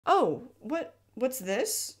Oh, what's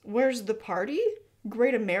this? Where's the party?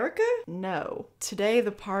 Great America? No. Today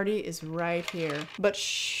the party is right here. But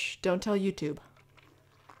shh, don't tell YouTube.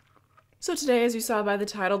 So today, as you saw by the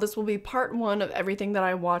title, this will be part 1 of everything that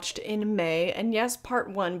I watched in May. And yes,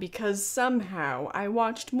 part 1 because somehow I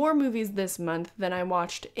watched more movies this month than I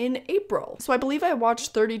watched in April. So I believe I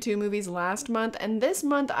watched 32 movies last month, and this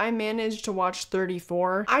month I managed to watch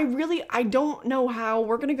 34. I don't know how.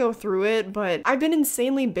 We're gonna go through it, but I've been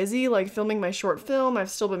insanely busy, like filming my short film.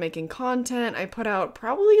 I've still been making content. I put out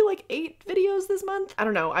probably like 8 videos this month. I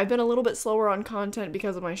don't know. I've been a little bit slower on content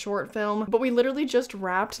because of my short film, but we literally just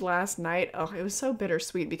wrapped last night. Oh, it was so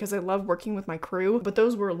bittersweet because I love working with my crew, but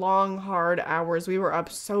those were long, hard hours. We were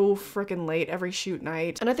up so freaking late every shoot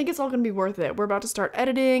night, and I think it's all gonna be worth it. We're about to start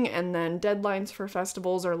editing, and then deadlines for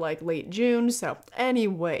festivals are like late June, so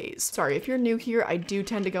anyways. Sorry, if you're new here, I do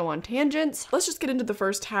tend to go on tangents. Let's just get into the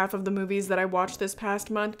first half of the movies that I watched this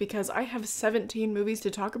past month because I have 17 movies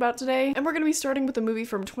to talk about today, and we're gonna be starting with a movie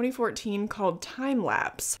from 2014 called Time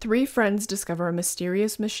Lapse. 3 friends discover a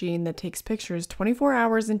mysterious machine that takes pictures 24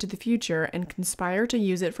 hours into the future and conspire to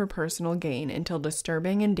use it for personal gain until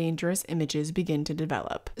disturbing and dangerous images begin to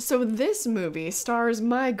develop. So this movie stars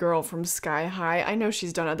my girl from Sky High. I know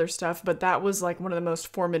she's done other stuff, but that was like one of the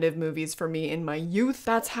most formative movies for me in my youth.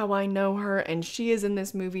 That's how I know her, and she is in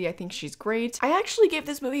this movie. I think she's great. I actually gave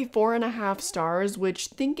this movie 4.5 stars, which,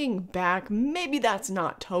 thinking back, maybe that's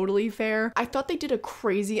not totally fair. I thought they did a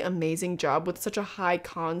crazy amazing job with such a high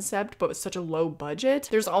concept, but with such a low budget.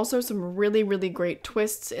 There's also some really, really great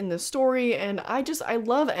twists in the story, and I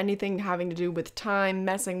love anything having to do with time,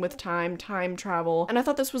 messing with time, time travel, and I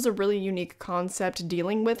thought this was a really unique concept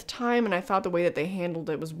dealing with time, and I thought the way that they handled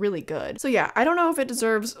it was really good. So yeah, I don't know if it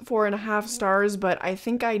deserves 4.5 stars, but I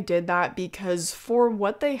think I did that because for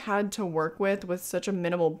what they had to work with such a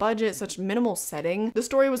minimal budget, such minimal setting, the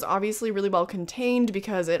story was obviously really well contained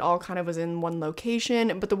because it all kind of was in one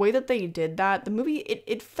location, but the way that they did that, the movie,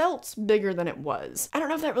 it felt bigger than it was. I don't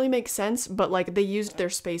know if that really makes sense, but like they used their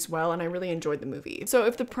space well, and I really enjoyed the movie. So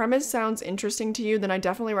if the premise sounds interesting to you, then I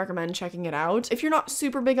definitely recommend checking it out. If you're not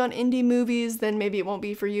super big on indie movies, then maybe it won't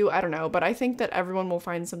be for you, I don't know, but I think that everyone will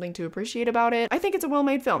find something to appreciate about it. I think it's a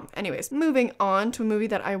well-made film. Anyways, moving on to a movie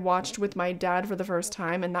that I watched with my dad for the first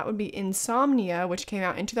time, and that would be Insomnia, which came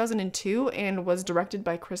out in 2002 and was directed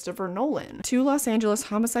by Christopher Nolan. 2 Los Angeles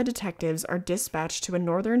homicide detectives are dispatched to a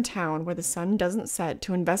northern town where the sun doesn't set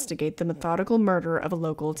to investigate the methodical murder of a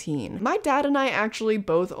local teen. My dad and I actually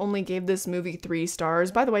both only gave this movie 3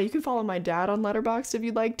 stars. By the way, you can follow my dad on Letterboxd if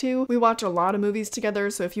you'd like to. We watch a lot of movies together,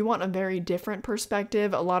 so if you want a very different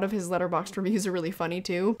perspective, a lot of his Letterboxd reviews are really funny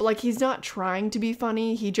too. But like, he's not trying to be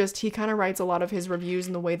funny, he kind of writes a lot of his reviews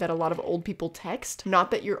in the way that a lot of old people text.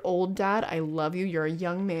 Not that you're old, Dad, I love you, you're a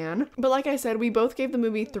young man. But like I said, we both gave the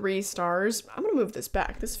movie 3 stars. I'm gonna move this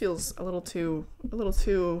back. This feels a little too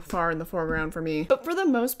far in the foreground for me. But for the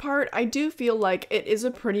most part, I do feel like it is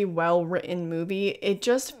a pretty well-written movie. It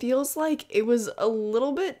just feels like it was a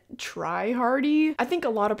little bit try-hardy. I think a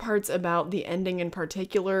lot of parts about the ending in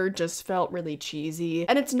particular just felt really cheesy.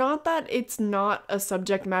 And it's not that it's not a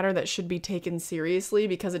subject matter that should be taken seriously,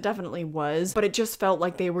 because it definitely was, but it just felt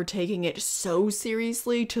like they were taking it so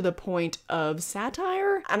seriously to the point of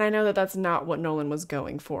satire. And I know that that's not what Nolan was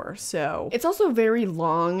going for. So it's also very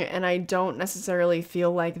long, and I don't necessarily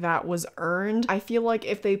feel like that was earned. I feel like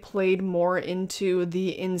if they played more into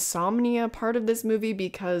the insomnia part of this movie,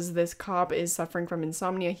 because this cop is suffering from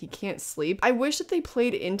insomnia, he can't sleep, I wish that they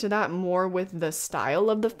played into that more with the style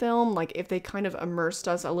of the film. Like if they kind of immersed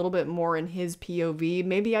us a little bit more in his POV,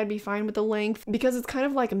 maybe I'd be fine with the length, because it's kind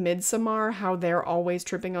of like Midsommar, how they're always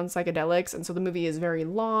tripping on psychedelics, and so the movie is very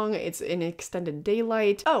long, it's in extended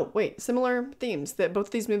daylight. Oh wait, similar themes, that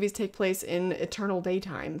both these movies take place in eternal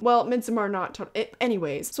daytime. Well, Midsommar not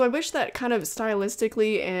anyways. So I wish that kind of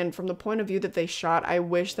stylistically and from the point of view that they shot, I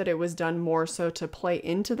wish that it was done more so to play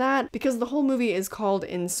into that, because the whole movie is called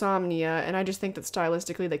Insomnia, and I just think that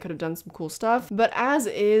stylistically they could have done some cool stuff. But as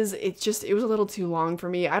is, it was a little too long for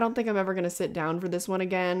me. I don't think I'm ever gonna sit down for this one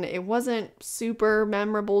again. It wasn't super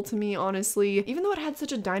memorable to me, honestly. Even though it had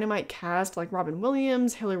such a dynamite cast like Robin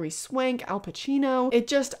Williams, Hilary Swank, Al Pacino, it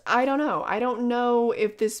just, I don't know. I don't know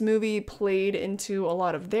if this movie played into a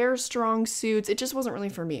lot of their strong suits. It just wasn't really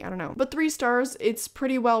for me. I don't know. But 3 stars, it's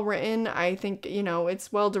pretty well written. I think, you know,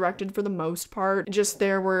 it's well directed for the most part. Just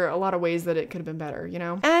there were a lot of ways that it could have been better, you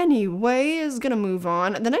know? Anyways, gonna move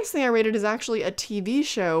on. The next thing I rated is actually a TV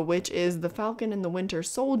show, which is The Falcon and the Winter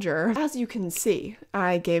Soldier. As you can see,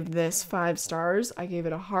 I gave this 5 stars. I gave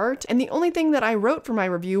it a heart. And the only thing that I wrote for my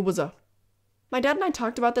review was a My dad and I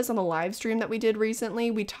talked about this on the live stream that we did recently.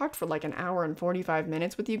 We talked for like an hour and 45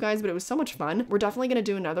 minutes with you guys, but it was so much fun. We're definitely gonna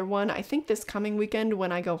do another one, I think this coming weekend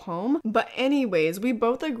when I go home. But anyways, we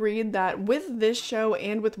both agreed that with this show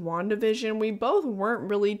and with WandaVision, we both weren't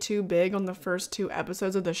really too big on the first 2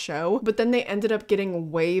 episodes of the show, but then they ended up getting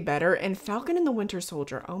way better. And Falcon and the Winter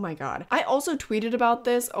Soldier, oh my god. I also tweeted about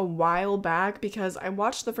this a while back because I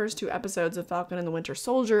watched the first 2 episodes of Falcon and the Winter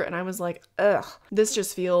Soldier and I was like, ugh, this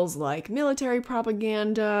just feels like military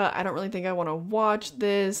propaganda. I don't really think I want to watch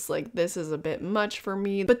this. Like, this is a bit much for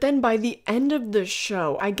me. But then by the end of the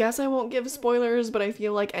show, I guess I won't give spoilers, but I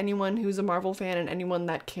feel like anyone who's a Marvel fan and anyone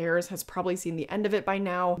that cares has probably seen the end of it by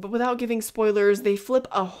now. But without giving spoilers, they flip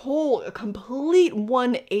a complete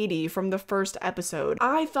 180 from the first episode.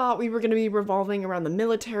 I thought we were going to be revolving around the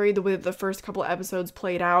military the way that the first couple episodes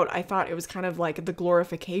played out. I thought it was kind of like the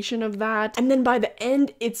glorification of that. And then by the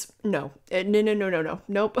end, it's nope.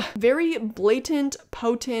 Very blatant,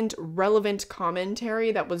 potent, relevant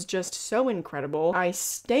commentary that was just so incredible. I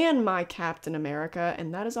stan my Captain America,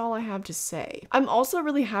 and that is all I have to say. I'm also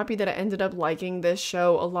really happy that I ended up liking this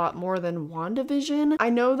show a lot more than WandaVision. I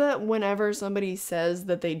know that whenever somebody says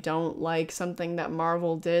that they don't like something that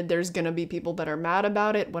Marvel did, there's gonna be people that are mad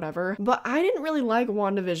about it, whatever. But I didn't really like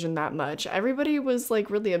WandaVision that much. Everybody was like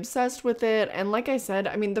really obsessed with it, and like I said,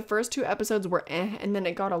 I mean, the first 2 episodes were and then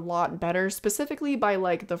it got a lot better, specifically by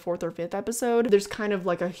like the 4th or 5th episode. There's kind of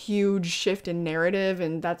like a huge shift in narrative,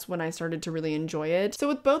 and that's when I started to really enjoy it. So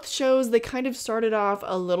with both shows, they kind of started off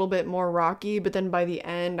a little bit more rocky, but then by the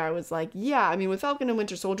end, I was like, yeah. I mean, with Falcon and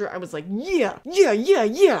Winter Soldier, I was like, yeah.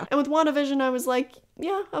 And with WandaVision, I was like,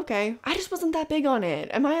 yeah, okay. I just wasn't that big on it.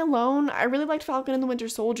 Am I alone? I really liked Falcon and the Winter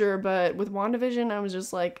Soldier, but with WandaVision, I was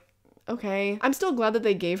just like, okay. I'm still glad that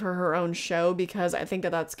they gave her her own show because I think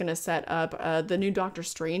that that's gonna set up the new Doctor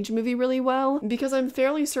Strange movie really well, because I'm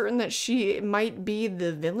fairly certain that she might be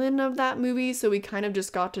the villain of that movie, so we kind of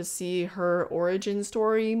just got to see her origin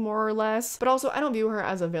story more or less. But also, I don't view her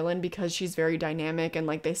as a villain because she's very dynamic and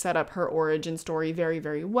like they set up her origin story very,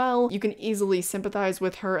 very well. You can easily sympathize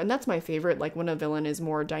with her, and that's my favorite, like when a villain is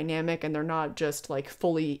more dynamic and they're not just like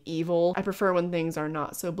fully evil. I prefer when things are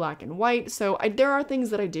not so black and white, so there are things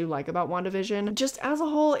that I do like about WandaVision. Just as a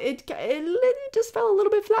whole, it just fell a little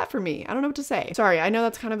bit flat for me. I don't know what to say. Sorry, I know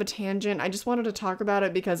that's kind of a tangent. I just wanted to talk about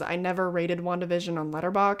it because I never rated WandaVision on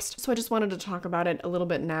Letterboxd, so I just wanted to talk about it a little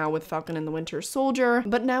bit now with Falcon and the Winter Soldier.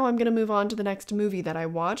 But now I'm gonna move on to the next movie that I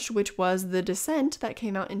watched, which was The Descent, that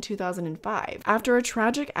came out in 2005. After a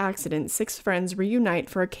tragic accident, 6 friends reunite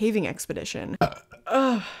for a caving expedition.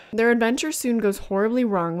 Their adventure soon goes horribly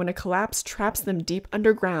wrong when a collapse traps them deep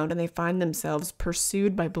underground and they find themselves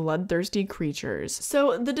pursued by bloodthirsty creatures.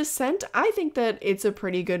 So The Descent, I think that it's a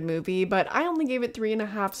pretty good movie, but I only gave it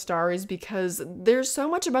 3.5 stars because there's so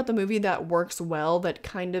much about the movie that works well that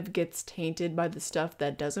kind of gets tainted by the stuff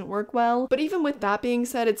that doesn't work well. But even with that being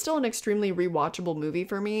said, it's still an extremely rewatchable movie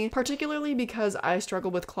for me, particularly because I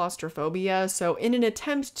struggle with claustrophobia. So in an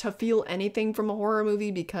attempt to feel anything from a horror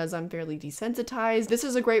movie because I'm fairly desensitized, this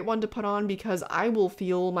is a great one to put on because I will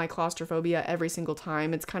feel my claustrophobia every single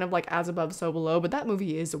time. It's kind of like As Above, So Below, but that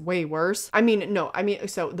movie is way worse.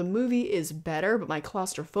 So the movie is better, but my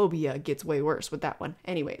claustrophobia gets way worse with that one.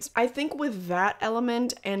 Anyways, I think with that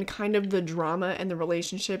element and kind of the drama and the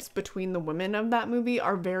relationships between the women of that movie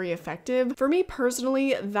are very effective. For me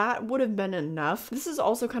personally, that would have been enough. This is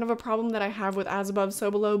also kind of a problem that I have with As Above,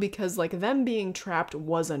 So Below because like them being trapped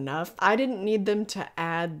was enough. I didn't need them to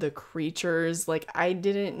add the creatures. Like I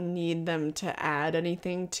didn't need them to add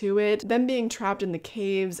anything to it. Them being trapped in the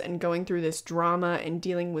caves and going through this drama and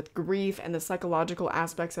dealing with grief and the psychological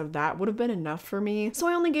aspects of that would have been enough for me. So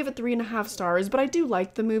I only gave it 3.5 stars, but I do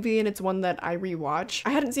like the movie and it's one that I rewatch. I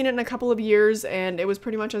hadn't seen it in a couple of years and it was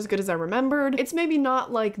pretty much as good as I remembered. It's maybe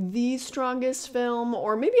not like the strongest film,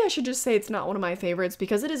 or maybe I should just say it's not one of my favorites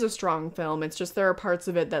because it is a strong film. It's just there are parts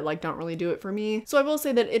of it that like don't really do it for me. So I will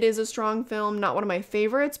say that it is a strong film, not one of my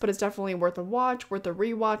favorites, but it's definitely worth a watch, worth a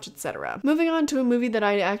rewatch, etc. Moving on to a movie that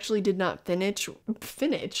I actually did not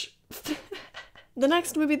finish. The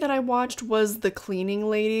next movie that I watched was The Cleaning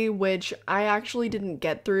Lady, which I actually didn't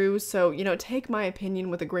get through, so, you know, take my opinion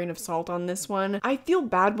with a grain of salt on this one. I feel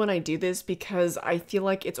bad when I do this because I feel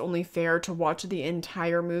like it's only fair to watch the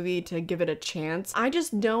entire movie to give it a chance. I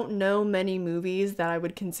just don't know many movies that I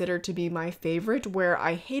would consider to be my favorite where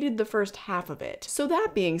I hated the first half of it. So that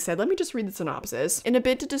being said, let me just read the synopsis. In a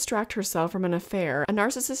bid to distract herself from an affair, a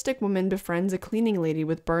narcissistic woman befriends a cleaning lady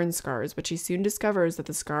with burn scars, but she soon discovers that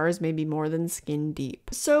the scars may be more than skin in deep.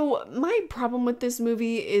 So my problem with this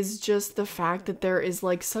movie is just the fact that there is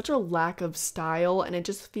like such a lack of style, and it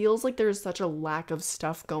just feels like there's such a lack of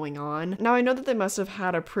stuff going on. Now I know that they must have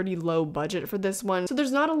had a pretty low budget for this one, so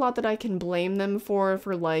there's not a lot that I can blame them for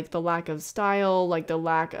like the lack of style, like the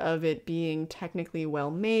lack of it being technically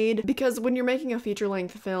well made, because when you're making a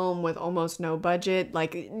feature-length film with almost no budget,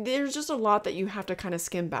 like there's just a lot that you have to kind of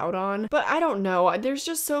skimp out on. But I don't know, there's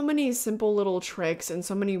just so many simple little tricks and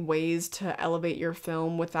so many ways to elevate your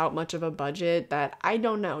film without much of a budget that I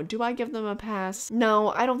don't know. Do I give them a pass? No,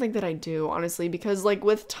 I don't think that I do, honestly, because like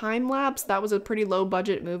with Time Lapse, that was a pretty low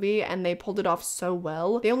budget movie and they pulled it off so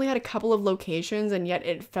well. They only had a couple of locations and yet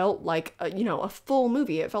it felt like a full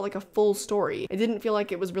movie. It felt like a full story. It didn't feel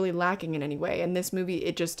like it was really lacking in any way, and this movie,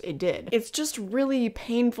 it did. It's just really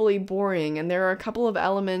painfully boring, and there are a couple of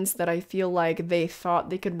elements that I feel like they thought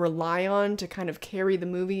they could rely on to kind of carry the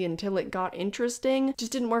movie until it got interesting.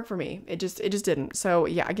 Just didn't work for me. It just didn't. So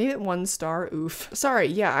yeah, I gave it 1 star. Oof. Sorry,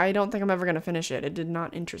 yeah, I don't think I'm ever gonna finish it. It did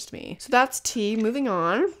not interest me. So that's T. Moving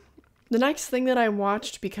on. The next thing that I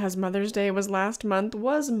watched, because Mother's Day was last month,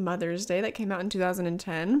 was Mother's Day, that came out in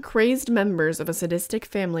 2010. Crazed members of a sadistic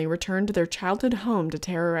family return to their childhood home to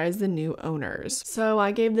terrorize the new owners. So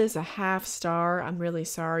I gave this a half star. I'm really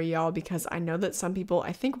sorry, y'all, because I know that some people,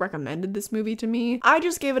 I think, recommended this movie to me. I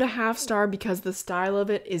just gave it a half star because the style of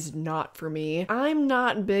it is not for me. I'm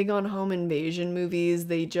not big on home invasion movies.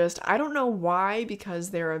 I don't know why, because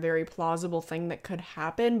they're a very plausible thing that could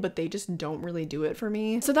happen, but they just don't really do it for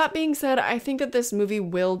me. So that being said, I think that this movie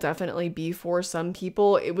will definitely be for some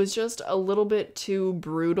people. It was just a little bit too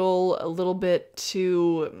brutal, a little bit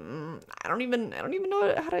too, I don't even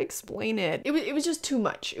know how to explain it. It was just too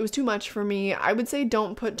much. It was too much for me. I would say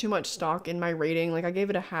don't put too much stock in my rating. Like I gave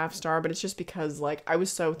it a half star, but it's just because like I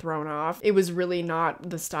was so thrown off. It was really not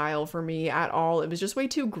the style for me at all. It was just way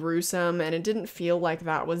too gruesome, and it didn't feel like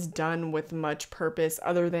that was done with much purpose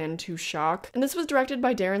other than to shock. And this was directed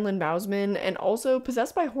by Darren Lynn Bousman, and also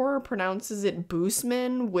Possessed by Horror pronounces it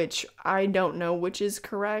Boosman, which I don't know which is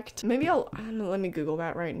correct. Maybe I don't know, let me Google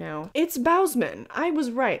that right now. It's Bousman. I was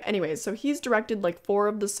right. Anyways, so he's directed like 4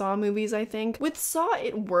 of the Saw movies, I think. With Saw,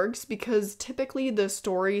 it works because typically the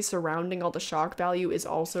story surrounding all the shock value is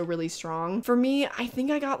also really strong. For me, I think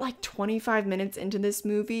I got like 25 minutes into this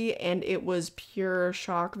movie and it was pure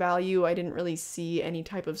shock value. I didn't really see any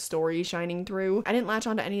type of story shining through. I didn't latch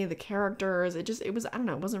onto any of the characters. It was, I don't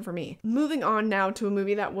know, it wasn't for me. Moving on now to a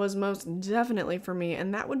movie that was most definitely for me,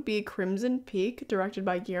 and that would be Crimson Peak, directed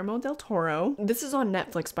by Guillermo del Toro. This is on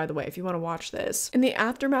Netflix, by the way, if you want to watch this. In the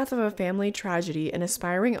aftermath of a family tragedy, an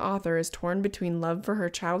aspiring author is torn between love for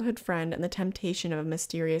her childhood friend and the temptation of a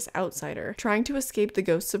mysterious outsider. Trying to escape the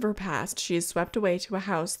ghosts of her past, she is swept away to a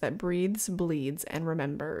house that breathes, bleeds, and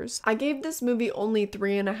remembers. I gave this movie only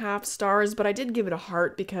 3.5 stars, but I did give it a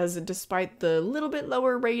heart because despite the little bit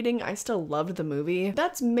lower rating, I still loved the movie.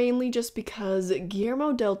 That's mainly just because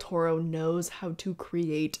Guillermo del Toro knows how to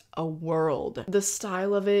create a world. The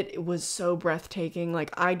style of it was so breathtaking.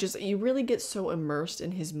 Like you really get so immersed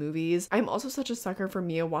in his movies. I'm also such a sucker for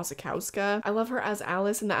Mia Wasikowska. I love her as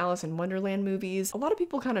Alice in the Alice in Wonderland movies. A lot of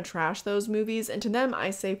people kind of trash those movies, and to them I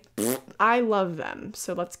say, I love them.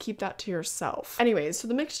 So let's keep that to yourself. Anyways, so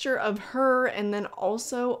the mixture of her and then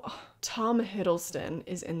also Tom Hiddleston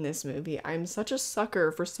is in this movie. I'm such a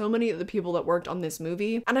sucker for so many of the people that worked on this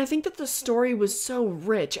movie, and I think that the story was so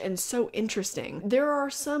rich and so interesting. There are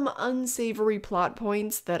some unsavory plot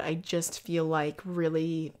points that I just feel like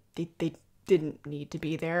really they didn't need to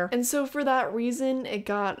be there. And so for that reason, it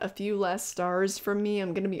got a few less stars from me.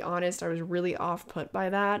 I'm gonna be honest, I was really off-put by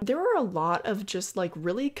that. There are a lot of just like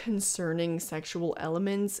really concerning sexual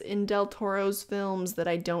elements in Del Toro's films that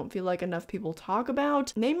I don't feel like enough people talk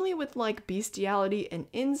about, namely with like bestiality and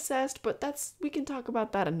incest, but we can talk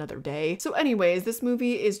about that another day. So anyways, this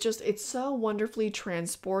movie is it's so wonderfully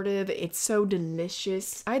transportive. It's so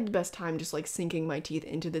delicious. I had the best time just like sinking my teeth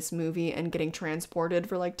into this movie and getting transported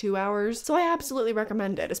for like 2 hours. So I absolutely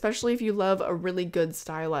recommend it, especially if you love a really good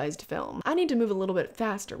stylized film. I need to move a little bit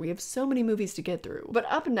faster. We have so many movies to get through. But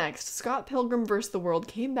up next, Scott Pilgrim vs. the World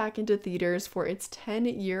came back into theaters for its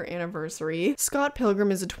 10-year anniversary. Scott Pilgrim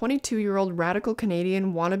is a 22-year-old radical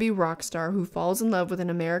Canadian wannabe rock star who falls in love with an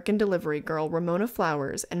American delivery girl, Ramona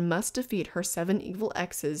Flowers, and must defeat her 7 evil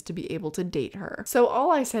exes to be able to date her. So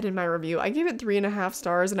all I said in my review, I gave it 3.5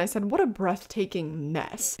 stars, and I said, what a breathtaking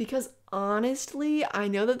mess. Because honestly, I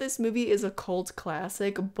know that this movie is a cult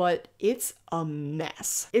classic, but it's a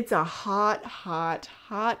mess. It's a hot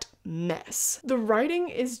mess. The writing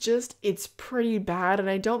is just, it's pretty bad, and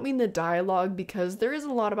I don't mean the dialogue, because there is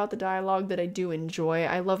a lot about the dialogue that I do enjoy.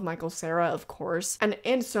 I love Michael Cera, of course,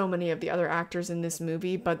 and so many of the other actors in this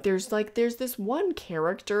movie, but there's this one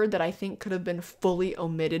character that I think could have been fully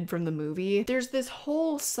omitted from the movie. There's this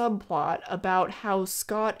whole subplot about how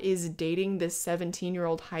Scott is dating this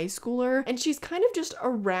 17-year-old high schooler, and she's kind of just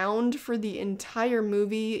around for the entire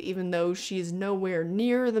movie, even though she's nowhere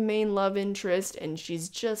near the main love interest, and she's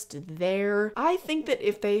just there. I think that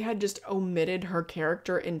if they had just omitted her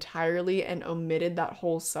character entirely and omitted that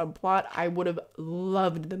whole subplot, I would have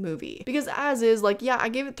loved the movie. Because as is, like, yeah, I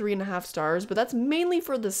gave it 3.5 stars, but that's mainly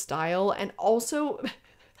for the style, and also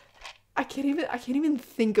I can't even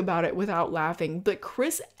think about it without laughing, but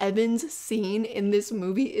Chris Evans' scene in this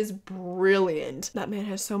movie is brilliant. That man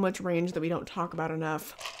has so much range that we don't talk about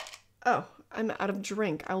enough. Oh, I'm out of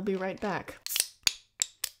drink. I'll be right back.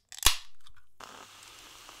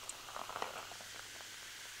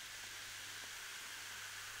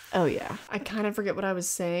 Oh yeah, I kind of forget what I was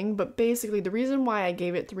saying, but basically the reason why I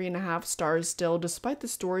gave it 3.5 stars still, despite the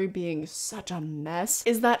story being such a mess,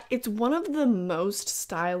 is that it's one of the most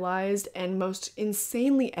stylized and most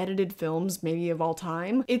insanely edited films maybe of all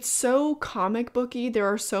time. It's so comic booky, there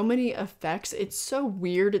are so many effects, it's so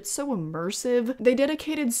weird, it's so immersive. They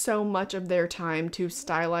dedicated so much of their time to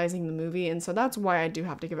stylizing the movie, and so that's why I do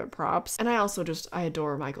have to give it props. And I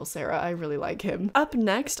adore Michael Cera, I really like him. Up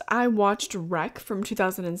next, I watched Wreck from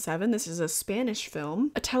 2007. This is a Spanish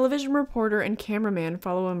film. A television reporter and cameraman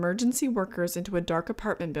follow emergency workers into a dark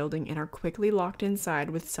apartment building and are quickly locked inside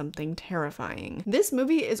with something terrifying. This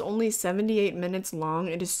movie is only 78 minutes long.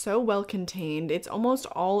 It is so well contained. It's almost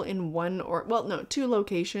all in two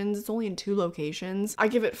locations. It's only in 2 locations. I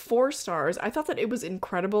give it 4 stars. I thought that it was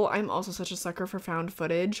incredible. I'm also such a sucker for found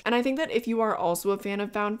footage, and I think that if you are also a fan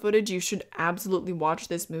of found footage, you should absolutely watch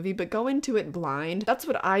this movie, but go into it blind. That's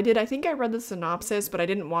what I did. I think I read the synopsis, but I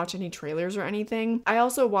didn't watch any trailers or anything. I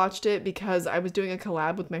also watched it because I was doing a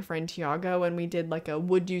collab with my friend Tiago, and we did like a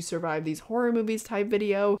would you survive these horror movies type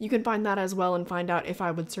video. You can find that as well and find out if I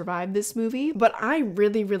would survive this movie, but I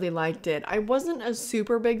really liked it. I wasn't a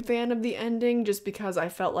super big fan of the ending just because I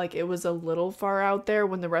felt like it was a little far out there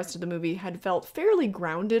when the rest of the movie had felt fairly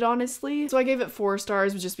grounded, honestly. So I gave it 4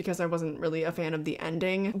 stars just because I wasn't really a fan of the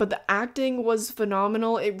ending, but the acting was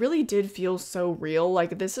phenomenal. It really did feel so real.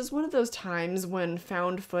 Like, this is one of those times when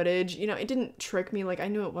found footage, you know, it didn't trick me, like I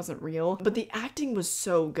knew it wasn't real, but the acting was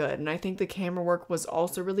so good, and I think the camera work was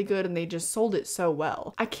also really good, and they just sold it so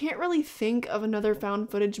well. I can't really think of another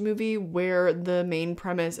found footage movie where the main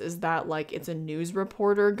premise is that like it's a news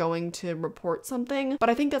reporter going to report something, but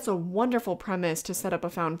I think that's a wonderful premise to set up a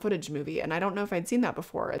found footage movie, and I don't know if I'd seen that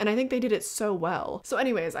before, and I think they did it so well. So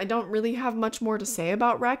anyways, I don't really have much more to say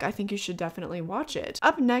about Wreck. I think you should definitely watch it.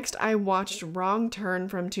 Up next, I watched Wrong Turn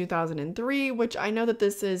from 2003, which I know that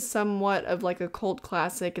this is somewhat of like a cult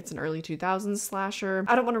classic. It's an early 2000s slasher.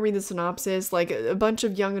 I don't want to read the synopsis. Like, a bunch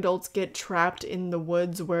of young adults get trapped in the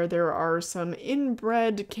woods where there are some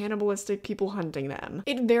inbred cannibalistic people hunting them.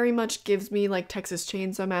 It very much gives me like Texas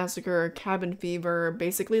Chainsaw Massacre, Cabin Fever,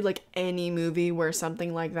 basically like any movie where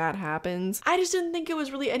something like that happens. I just didn't think it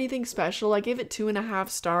was really anything special. I gave it 2.5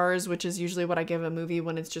 stars, which is usually what I give a movie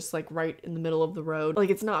when it's just like right in the middle of the road. Like,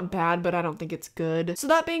 it's not bad, but I don't think it's good. So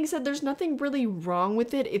that being said, there's nothing really wrong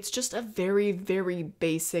with it. It's just a very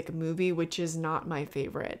basic movie, which is not my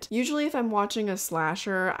favorite. Usually if I'm watching a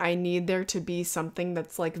slasher, I need there to be something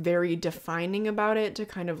that's like very defining about it to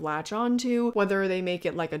kind of latch onto, whether they make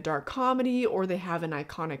it like a dark comedy or they have an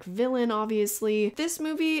iconic villain, obviously. This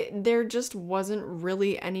movie, there just wasn't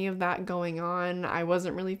really any of that going on. I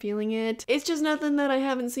wasn't really feeling it. It's just nothing that I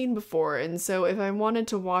haven't seen before, and so if I wanted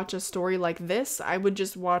to watch a story like this, I would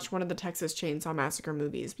just watch one of the Texas Chainsaw Massacre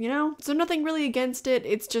movies, you know? So nothing really against it,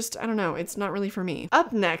 it's just, I don't know, it's not really for me.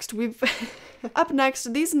 Up next,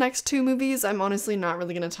 these next 2 movies, I'm honestly not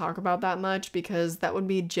really gonna talk about that much because that would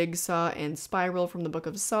be Jigsaw and Spiral from the Book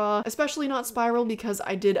of Saw. Especially not Spiral because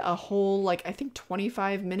I did a whole, like, I think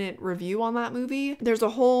 25-minute review on that movie. There's a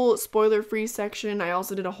whole spoiler-free section. I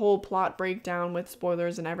also did a whole plot breakdown with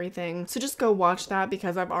spoilers and everything. So just go watch that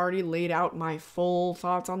because I've already laid out my full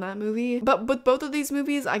thoughts on that movie. But with both of these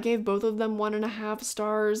movies, I gave both of them 1.5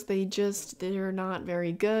 stars. They're not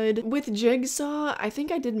very good. With Jigsaw, I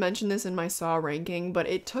think I did mention this in my Saw Jigsaw ranking, but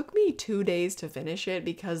it took me 2 days to finish it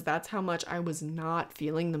because that's how much I was not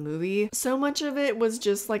feeling the movie. So much of it was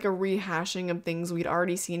just like a rehashing of things we'd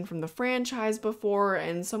already seen from the franchise before,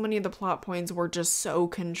 and so many of the plot points were just so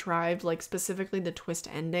contrived, like specifically the twist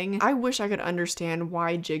ending. I wish I could understand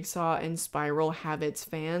why Jigsaw and Spiral have its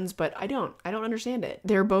fans, but I don't understand it.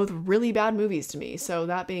 They're both really bad movies to me. So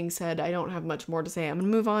that being said, I don't have much more to say. I'm gonna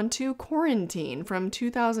move on to Quarantine from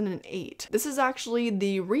 2008. This is actually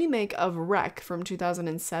the remake of Wreck from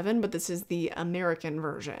 2007, but this is the American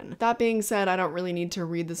version. That being said, I don't really need to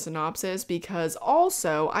read the synopsis because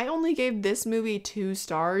also I only gave this movie 2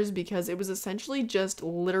 stars because it was essentially just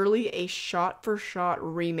literally a shot-for-shot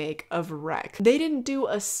remake of Wreck. They didn't do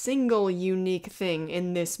a single unique thing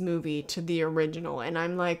in this movie to the original, and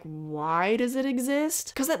I'm like, why does it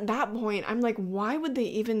exist? Because at that point, I'm like, why would they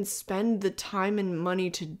even spend the time and money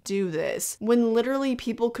to do this when literally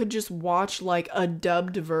people could just watch like a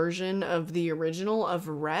dubbed version of the original of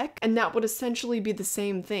Wreck and that would essentially be the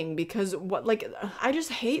same thing? Because I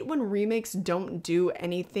just hate when remakes don't do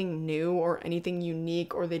anything new or anything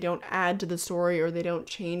unique, or they don't add to the story, or they don't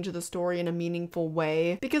change the story in a meaningful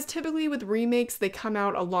way, because typically with remakes they come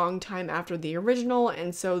out a long time after the original,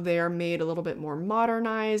 and so they are made a little bit more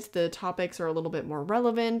modernized, the topics are a little bit more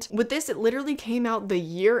relevant. With this, it literally came out the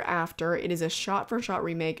year after. It is a shot-for-shot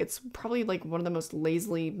remake. It's probably like one of the most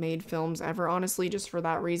lazily made films ever, honestly, just for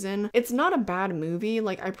that reason. It's not a bad movie.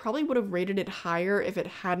 Like, I probably would have rated it higher if it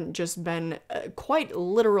hadn't just been quite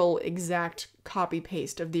literal exact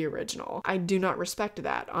copy-paste of the original. I do not respect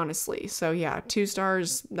that, honestly. So yeah, 2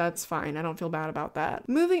 stars, that's fine. I don't feel bad about that.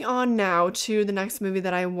 Moving on now to the next movie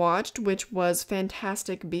that I watched, which was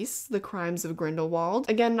Fantastic Beasts: The Crimes of Grindelwald.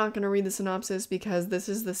 Again, not going to read the synopsis because this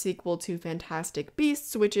is the sequel to Fantastic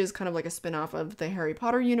Beasts, which is kind of like a spin-off of the Harry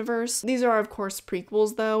Potter universe. These are, of course,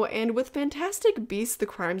 prequels though, and with Fantastic Beasts: The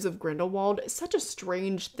Crimes of Grindelwald, such a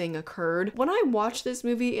strange thing occurred. When I watched this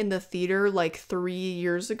movie in the theater like 3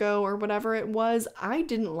 years ago or whatever it was, I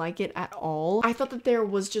didn't like it at all. I thought that there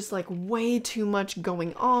was just like way too much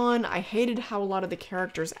going on. I hated how a lot of the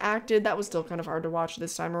characters acted. That was still kind of hard to watch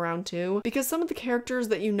this time around too, because some of the characters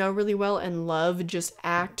that you know really well and love just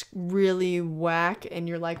act really whack, and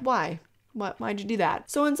you're like, why? Why'd you do that?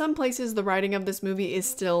 So in some places, the writing of this movie is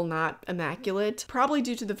still not immaculate, probably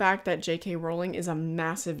due to the fact that J.K. Rowling is a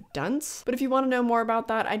massive dunce. But if you want to know more about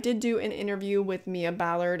that, I did do an interview with Mia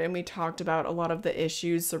Ballard, and we talked about a lot of the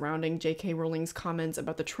issues surrounding J.K. Rowling's comments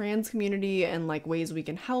about the trans community and like ways we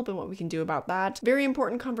can help and what we can do about that. Very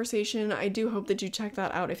important conversation. I do hope that you check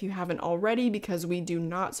that out if you haven't already, because we do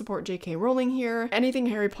not support J.K. Rowling here. Anything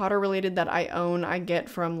Harry Potter related that I own, I get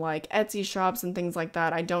from like Etsy shops and things like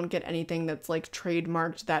that. I don't get anything that's like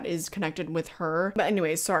trademarked that is connected with her. But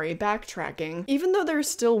anyways, sorry, backtracking. Even though there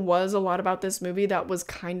still was a lot about this movie that was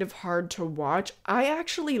kind of hard to watch, I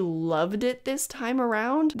actually loved it this time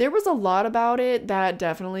around. There was a lot about it that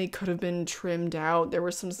definitely could have been trimmed out. There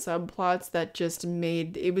were some subplots that just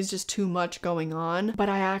made it was just too much going on, but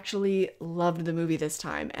I actually loved the movie this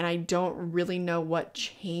time, and I don't really know what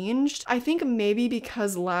changed. I think maybe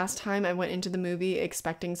because last time I went into the movie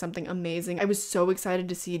expecting something amazing. I was so excited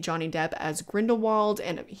to see Johnny Depp as Grindelwald,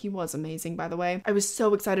 and he was amazing, by the way. I was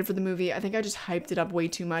so excited for the movie. I think I just hyped it up way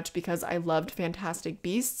too much because I loved Fantastic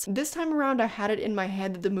Beasts. This time around, I had it in my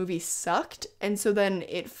head that the movie sucked, and so then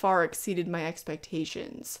it far exceeded my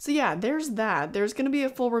expectations. So yeah, there's that. There's gonna be a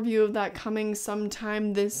full review of that coming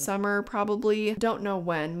sometime this summer, probably. Don't know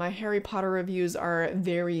when. My Harry Potter reviews are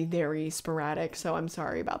very, very sporadic, so I'm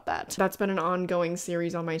sorry about that. That's been an ongoing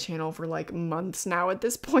series on my channel for like months now at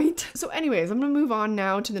this point. So anyways, I'm gonna move on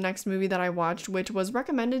now to the next movie that I watched, which was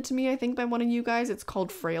recommended to me, I think, by one of you guys. It's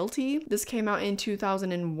called Frailty. This came out in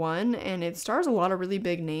 2001, and it stars a lot of really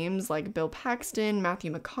big names like Bill Paxton,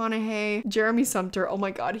 Matthew McConaughey, Jeremy Sumpter. Oh my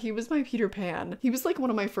god, he was my Peter Pan. He was like one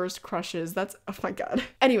of my first crushes. That's, oh my god.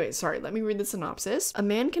 Anyway, sorry, let me read the synopsis. A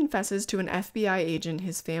man confesses to an FBI agent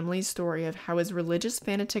his family's story of how his religious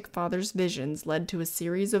fanatic father's visions led to a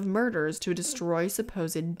series of murders to destroy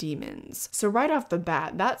supposed demons. So right off the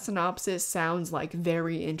bat, that synopsis sounds like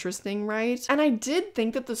very interesting, right? And I did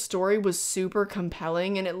think that the story was super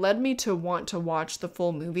compelling, and it led me to want to watch the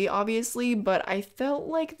full movie, obviously, but I felt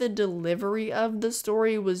like the delivery of the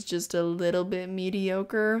story was just a little bit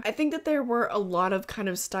mediocre. I think that there were a lot of kind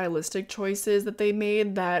of stylistic choices that they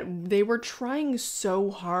made that they were trying so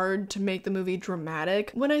hard to make the movie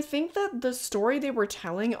dramatic, when I think that the story they were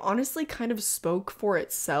telling honestly kind of spoke for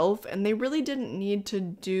itself, and they really didn't need to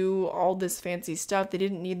do all this fancy stuff. They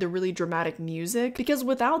didn't need the really dramatic music, because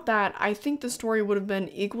without that, that, I think the story would have been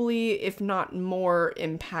equally, if not more,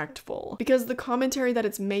 impactful. Because the commentary that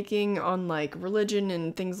it's making on like religion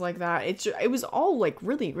and things like that, it was all like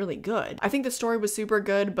really, really good. I think the story was super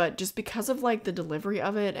good, but just because of like the delivery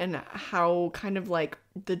of it and how kind of like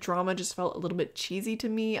the drama just felt a little bit cheesy to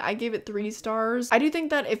me, I gave it 3 stars. I do think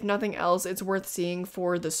that if nothing else, it's worth seeing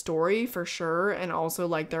for the story for sure, and also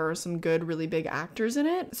like there are some good, really big actors in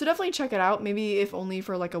it. So definitely check it out, maybe if only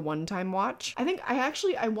for like a one-time watch. I think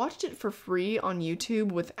I watched it for free on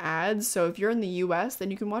YouTube with ads, so if you're in the US,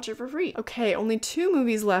 then you can watch it for free. Okay, only 2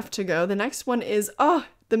 movies left to go. The next one is,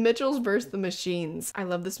 The Mitchells vs. the Machines. I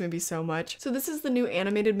love this movie so much. So this is the new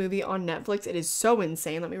animated movie on Netflix. It is so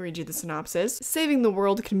insane. Let me read you the synopsis. Saving the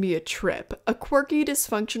world can be a trip. A quirky,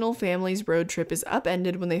 dysfunctional family's road trip is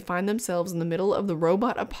upended when they find themselves in the middle of the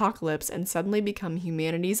robot apocalypse and suddenly become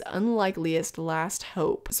humanity's unlikeliest last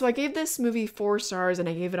hope. So I gave this movie 4 stars and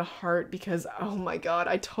I gave it a heart because, oh my god,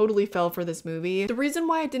 I totally fell for this movie. The reason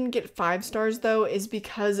why I didn't get 5 stars though is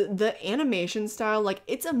because the animation style, like,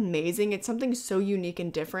 it's amazing. It's something so unique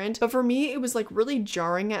and different. But for me, it was like really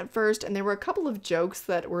jarring at first, and there were a couple of jokes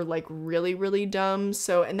that were like really, really dumb.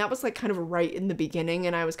 And that was like kind of right in the beginning,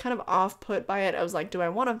 and I was kind of off put by it. I was like, do I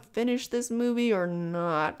want to finish this movie or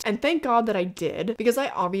not? And thank God that I did, because I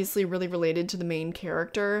obviously really related to the main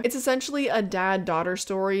character. It's essentially a dad-daughter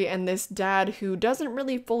story, and this dad who doesn't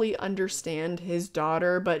really fully understand his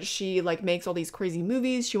daughter, but she like makes all these crazy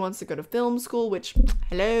movies. She wants to go to film school, which,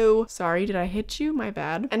 hello, sorry, did I hit you? My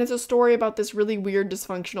bad. And it's a story about this really weird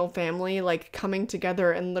dysfunctional family like coming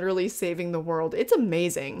together and literally saving the world. It's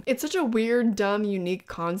amazing. It's such a weird, dumb, unique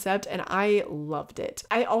concept, and I loved it.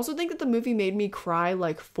 I also think that the movie made me cry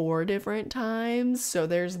like 4 different times, so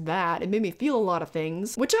there's that. It made me feel a lot of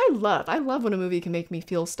things, which I love. I love when a movie can make me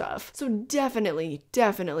feel stuff. So definitely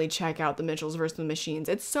check out The Mitchells vs. the Machines.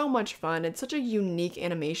 It's so much fun. It's such a unique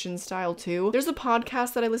animation style too. There's a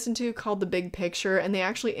podcast that I listen to called The Big Picture, and they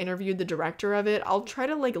actually interviewed the director of it. I'll try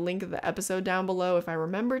to like link the episode down below if I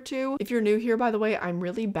remember to. If you're new here, by the way, I'm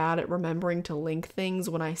really bad at remembering to link things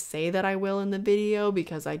when I say that I will in the video,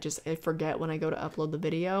 because I forget when I go to upload the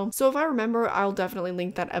video. So if I remember, I'll definitely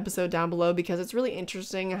link that episode down below, because it's really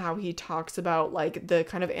interesting how he talks about like the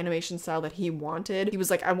kind of animation style that he wanted. He was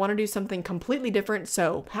like, I want to do something completely different,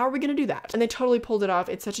 so how are we gonna do that? And they totally pulled it off.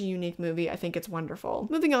 It's such a unique movie. I think it's wonderful.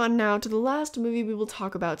 Moving on now to the last movie we will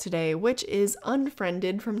talk about today, which is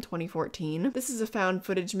Unfriended from 2014. This is a found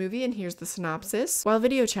footage movie, and here's the synopsis. While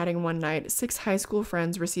video chatting one night, 6 high school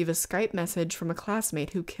friends receive a Skype message from a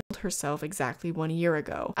classmate who killed herself exactly 1 year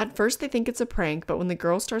ago. At first they think it's a prank, but when the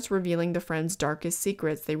girl starts revealing the friends' darkest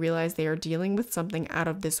secrets, they realize they are dealing with something out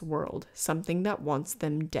of this world, something that wants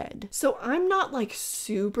them dead. So I'm not like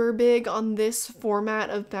super big on this format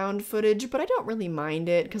of found footage, but I don't really mind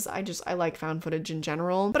it because I like found footage in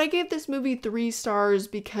general. But I gave this movie 3 stars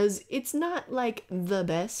because it's not like the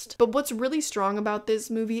best, but what's really strong about this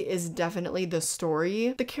movie is definitely the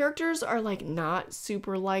story. The characters are like not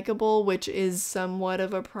super likable, which is somewhat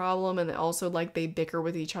of a problem, and also like they bicker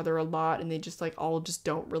with each other a lot, and they just like all just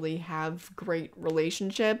don't really have great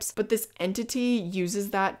relationships. But this entity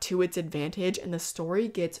uses that to its advantage, and the story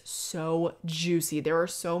gets so juicy. There are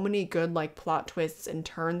so many good like plot twists and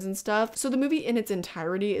turns and stuff. So the movie in its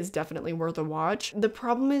entirety is definitely worth a watch. The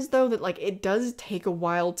problem is though that like it does take a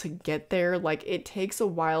while to get there. Like it takes a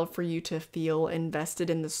while for you to feel invested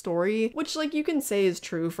in the story, which like you can say is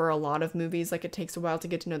true for a lot of movies. Like it takes a while to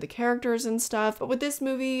get to know the characters and stuff, but with this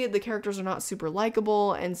movie the characters are not super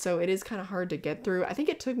likable, and so it is kind of hard to get through. I think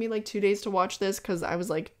it took me like 2 days to watch this because I was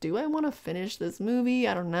like, do I want to finish this movie?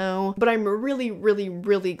 I don't know, but I'm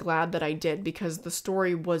really glad that I did, because the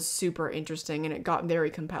story was super interesting and it got very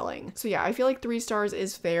compelling. So yeah, I feel like 3 stars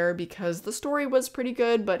is fair because the story was pretty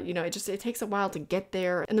good, but you know, it takes a while to get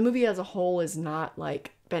there, and the movie as a whole is not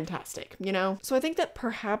like fantastic, you know? So I think that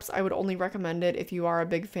perhaps I would only recommend it if you are a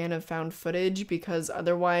big fan of found footage, because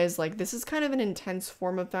otherwise, like, this is kind of an intense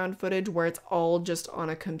form of found footage where it's all just on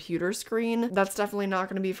a computer screen. That's definitely not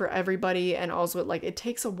going to be for everybody, and also like it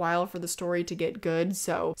takes a while for the story to get good,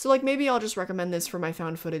 so like maybe I'll just recommend this for my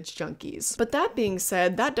found footage junkies. But that being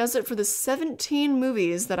said, that does it for the 17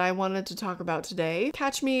 movies that I wanted to talk about today.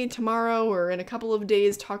 Catch me tomorrow or in a couple of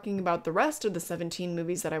days talking about the rest of the 17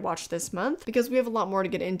 movies that I watched this month, because we have a lot more to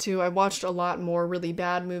get get into. I watched a lot more really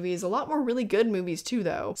bad movies, a lot more really good movies too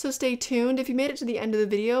though. So stay tuned. If you made it to the end of the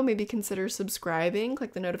video, maybe consider subscribing,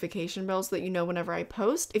 click the notification bell so that you know whenever I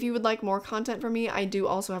post. If you would like more content from me, I do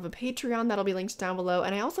also have a Patreon that'll be linked down below,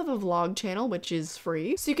 and I also have a vlog channel which is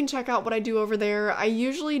free, so you can check out what I do over there. I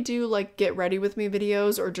usually do like get ready with me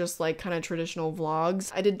videos or just like kind of traditional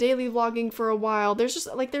vlogs. I did daily vlogging for a while. There's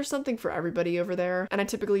just like there's something for everybody over there, and I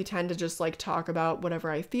typically tend to just like talk about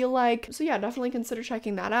whatever I feel like. So yeah, definitely consider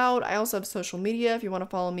checking that out. I also have social media if you want to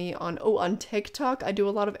follow me on TikTok. I do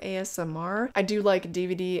a lot of ASMR. I do like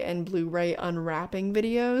DVD and Blu-ray unwrapping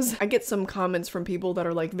videos. I get some comments from people that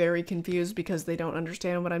are like very confused because they don't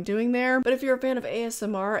understand what I'm doing there. But if you're a fan of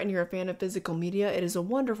ASMR and you're a fan of physical media, it is a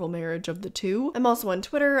wonderful marriage of the two. I'm also on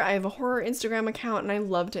Twitter. I have a horror Instagram account, and I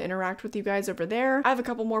love to interact with you guys over there. I have a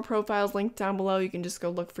couple more profiles linked down below. You can just go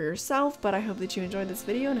look for yourself, but I hope that you enjoyed this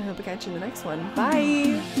video, and I hope to catch you in the next one.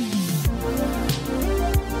 Bye!